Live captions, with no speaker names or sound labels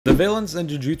The villains in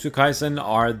Jujutsu Kaisen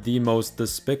are the most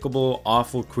despicable,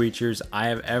 awful creatures I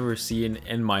have ever seen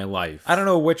in my life. I don't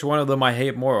know which one of them I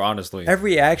hate more, honestly.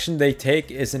 Every action they take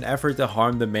is an effort to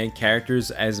harm the main characters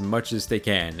as much as they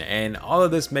can, and all of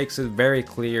this makes it very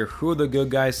clear who the good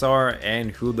guys are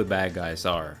and who the bad guys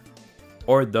are.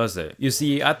 Or does it? You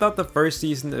see, I thought the first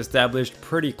season established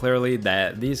pretty clearly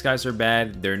that these guys are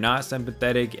bad, they're not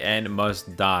sympathetic, and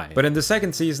must die. But in the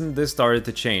second season, this started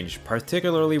to change,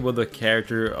 particularly with the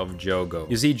character of Jogo.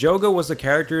 You see, Jogo was a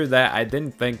character that I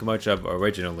didn't think much of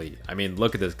originally. I mean,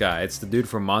 look at this guy, it's the dude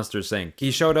from Monsters Inc. He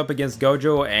showed up against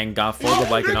Gojo and got folded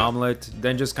like an omelet,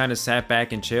 then just kind of sat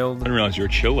back and chilled. I didn't realize you were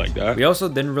chill like that. We also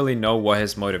didn't really know what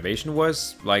his motivation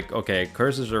was. Like, okay,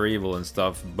 curses are evil and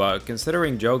stuff, but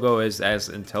considering Jogo is as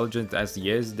intelligent as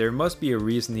he is, there must be a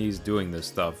reason he's doing this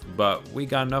stuff, but we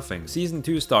got nothing. Season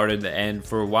 2 started, and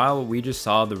for a while we just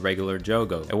saw the regular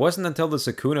Jogo. It wasn't until the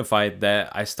Sukuna fight that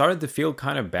I started to feel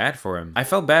kind of bad for him. I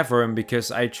felt bad for him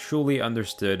because I truly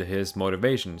understood his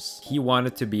motivations. He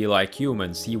wanted to be like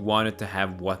humans, he wanted to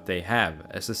have what they have,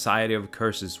 a society of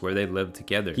curses where they live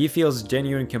together. He feels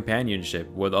genuine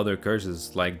companionship with other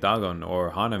curses like Dagon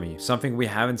or Hanami, something we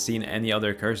haven't seen any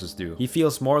other curses do. He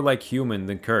feels more like human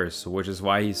than curse, which is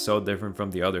why he's so different from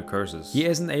the other curses. He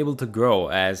isn't able to grow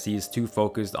as he's too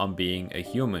focused on being a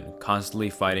human,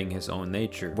 constantly fighting his own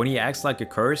nature. When he acts like a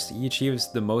curse, he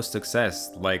achieves the most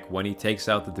success, like when he takes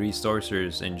out the 3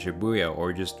 sorcerers in Shibuya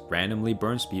or just randomly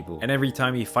burns people. And every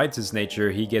time he fights his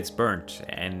nature, he gets burnt,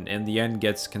 and in the end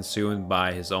gets consumed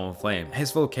by his own flame.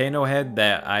 His volcano head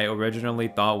that I originally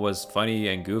thought was funny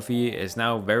and goofy is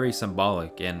now very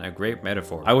symbolic and a great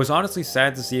metaphor. I was honestly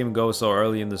sad to see him go so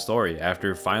early in the story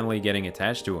after finally getting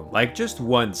attached to him. Like, just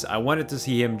once I wanted to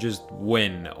see him just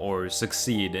win or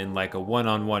succeed in like a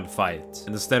one-on-one fight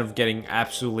instead of getting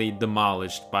absolutely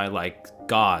demolished by like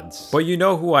gods. But you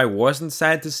know who I wasn't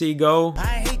sad to see go? I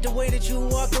hate the way that you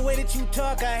walk, the way that you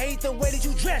talk, I hate the way that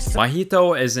you dress.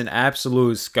 Mahito is an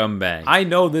absolute scumbag. I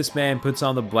know this man puts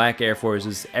on the black Air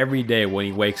Forces every day when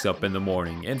he wakes up in the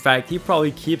morning. In fact, he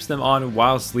probably keeps them on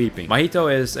while sleeping.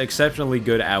 Mahito is exceptionally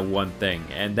good at one thing,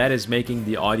 and that is making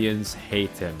the audience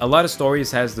hate him. A lot of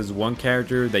stories has this one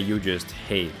character that you just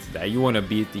hate, that you want to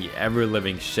beat the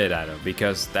ever-living shit out of,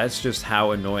 because that's just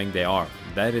how annoying they are.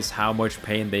 That is how much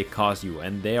pain they cause you,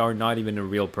 and they are not even a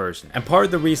real person. And part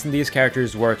of the reason these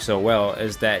characters work so well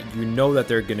is that you know that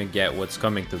they're gonna get what's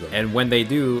coming to them. And when they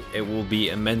do, it will be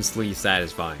immensely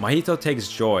satisfying. Mahito takes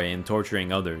joy in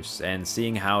torturing others and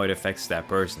seeing how it affects that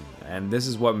person. And this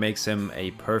is what makes him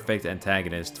a perfect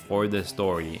antagonist for this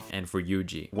story and for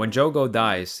Yuji. When Jogo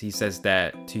dies, he says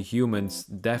that to humans,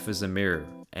 death is a mirror,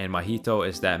 and Mahito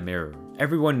is that mirror.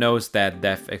 Everyone knows that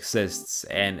death exists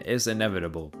and is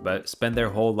inevitable, but spend their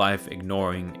whole life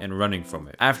ignoring and running from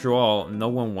it. After all, no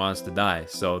one wants to die,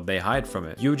 so they hide from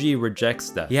it. Yuji rejects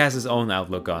death. He has his own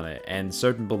outlook on it and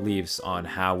certain beliefs on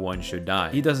how one should die.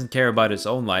 He doesn't care about his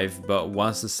own life, but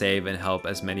wants to save and help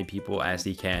as many people as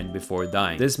he can before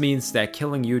dying. This means that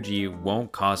killing Yuji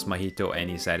won't cause Mahito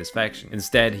any satisfaction.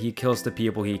 Instead, he kills the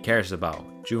people he cares about.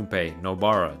 Junpei,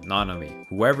 Nobara, Nanami,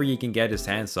 whoever he can get his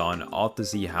hands on ought to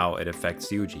see how it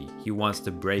affects Yuji. He wants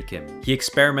to break him. He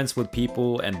experiments with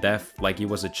people and death like he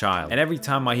was a child. And every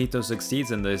time Mahito succeeds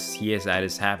in this, he is at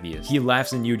his happiest. He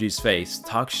laughs in Yuji's face,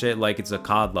 talks shit like it's a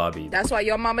COD lobby. That's why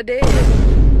your mama dead.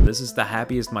 This is the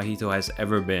happiest Mahito has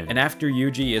ever been. And after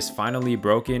Yuji is finally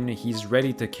broken, he's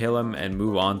ready to kill him and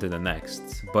move on to the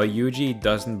next. But Yuji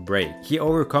doesn't break. He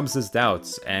overcomes his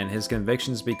doubts, and his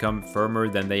convictions become firmer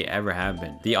than they ever have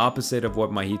been. The opposite of what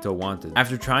Mahito wanted.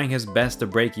 After trying his best to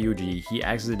break Yuji, he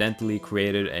accidentally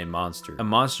created a monster. A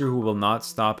monster who will not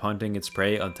stop hunting its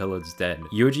prey until it's dead.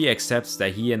 Yuji accepts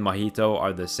that he and Mahito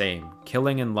are the same,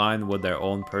 killing in line with their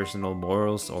own personal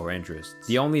morals or interests.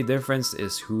 The only difference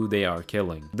is who they are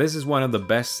killing. This is one of the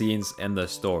best scenes in the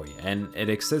story, and it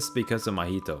exists because of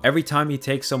Mahito. Every time he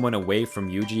takes someone away from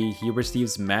Yuji, he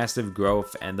receives massive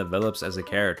growth and develops as a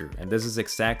character, and this is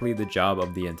exactly the job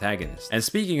of the antagonist. And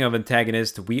speaking of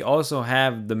antagonist, we also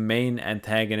have the main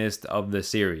antagonist of the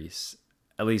series.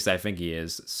 At least I think he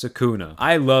is, Sukuna.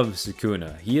 I love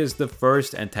Sukuna. He is the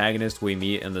first antagonist we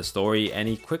meet in the story, and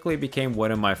he quickly became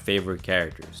one of my favorite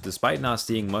characters, despite not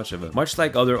seeing much of him. Much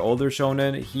like other older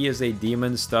shonen, he is a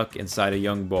demon stuck inside a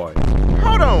young boy.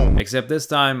 Hold on! Except this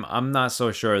time, I'm not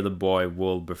so sure the boy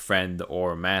will befriend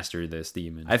or master this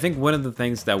demon. I think one of the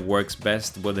things that works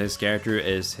best with his character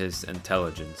is his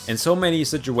intelligence. In so many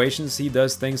situations, he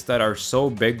does things that are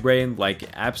so big brain, like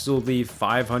absolutely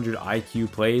 500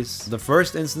 IQ plays. The first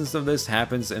first instance of this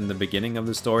happens in the beginning of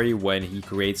the story when he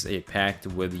creates a pact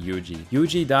with Yuji.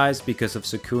 Yuji dies because of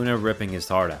Sukuna ripping his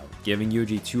heart out, giving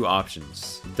Yuji two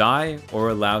options: die or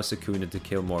allow Sukuna to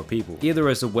kill more people. Either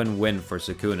is a win-win for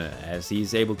Sukuna, as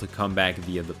he's able to come back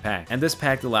via the pact, and this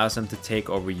pact allows him to take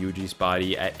over Yuji's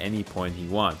body at any point he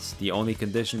wants, the only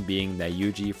condition being that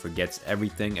Yuji forgets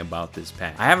everything about this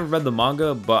pact. I haven't read the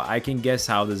manga, but I can guess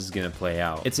how this is gonna play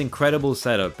out. It's incredible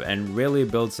setup and really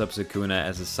builds up Sukuna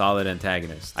as a solid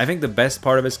antagonist. I think the best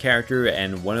part of his character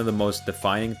and one of the most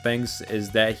defining things is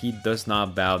that he does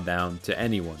not bow down to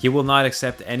anyone. He will not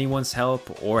accept anyone's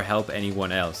help or help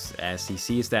anyone else, as he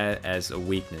sees that as a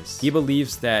weakness. He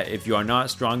believes that if you are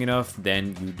not strong enough,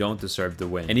 then you don't deserve to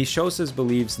win. And he shows his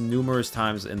beliefs numerous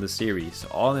times in the series,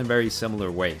 all in very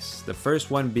similar ways. The first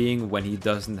one being when he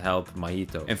doesn't help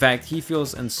Mahito. In fact, he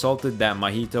feels insulted that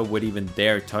Mahito would even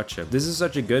dare touch him. This is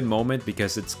such a good moment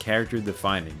because it's character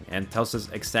defining and tells us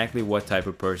exactly what type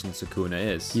of person Sukuna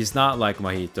is. He's not like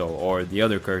Mahito or the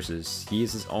other curses, he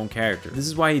is his own character. This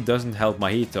is why he doesn't help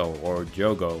Mahito or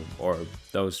Jogo or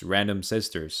those random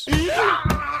sisters.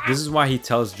 This is why he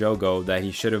tells Jogo that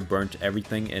he should have burnt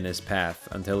everything in his path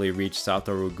until he reached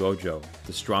Satoru Gojo,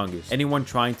 the strongest. Anyone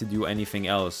trying to do anything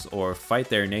else or fight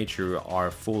their nature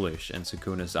are foolish in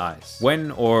Sukuna's eyes.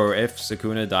 When or if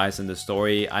Sukuna dies in the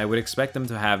story, I would expect him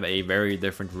to have a very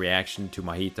different reaction to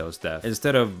Mahito's death.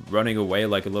 Instead of running away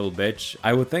like a little bitch,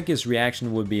 I would think his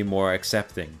reaction would be more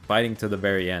accepting, fighting to the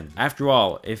very end. After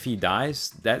all, if he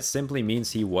dies, that simply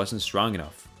means he wasn't strong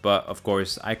enough. But of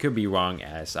course, I could be wrong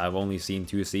as I've only seen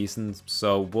 2 seasons,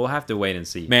 so we'll have to wait and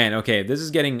see. Man, okay, this is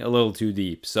getting a little too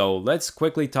deep, so let's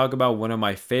quickly talk about one of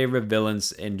my favorite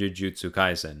villains in Jujutsu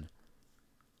Kaisen.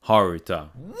 Haruta.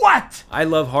 What? I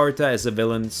love Haruta as a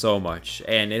villain so much,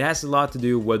 and it has a lot to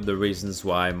do with the reasons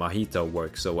why Mahito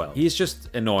works so well. He's just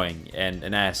annoying and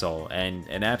an asshole and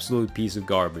an absolute piece of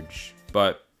garbage,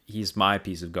 but he's my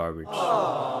piece of garbage.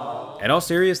 In all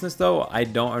seriousness though, I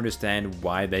don't understand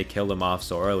why they killed him off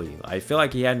so early. I feel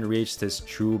like he hadn't reached his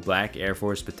true Black Air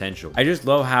Force potential. I just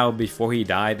love how before he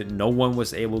died, no one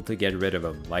was able to get rid of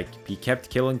him. Like, he kept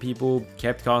killing people,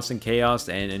 kept causing chaos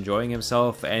and enjoying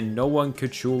himself, and no one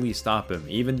could truly stop him,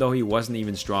 even though he wasn't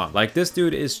even strong. Like, this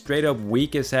dude is straight up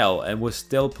weak as hell and was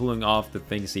still pulling off the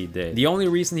things he did. The only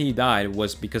reason he died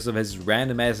was because of his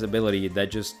random ass ability that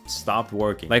just stopped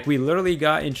working. Like, we literally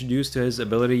got introduced to his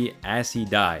ability as he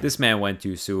died. This man went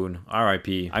too soon.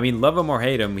 RIP. I mean, love him or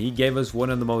hate him, he gave us one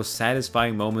of the most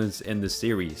satisfying moments in the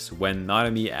series when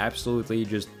Nanami absolutely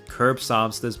just curb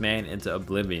stomped this man into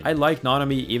oblivion. I like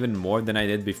Nanami even more than I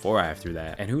did before after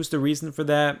that. And who's the reason for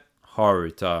that?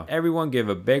 Haruta. Everyone give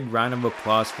a big round of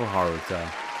applause for Haruta.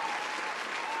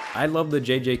 I love the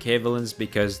JJK villains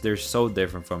because they're so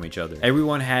different from each other.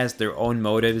 Everyone has their own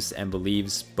motives and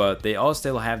beliefs, but they all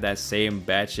still have that same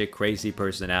batshit crazy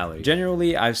personality.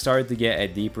 Generally, I've started to get a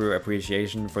deeper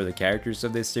appreciation for the characters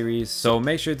of this series, so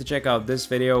make sure to check out this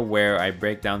video where I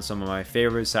break down some of my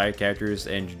favorite side characters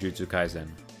in Jujutsu Kaisen.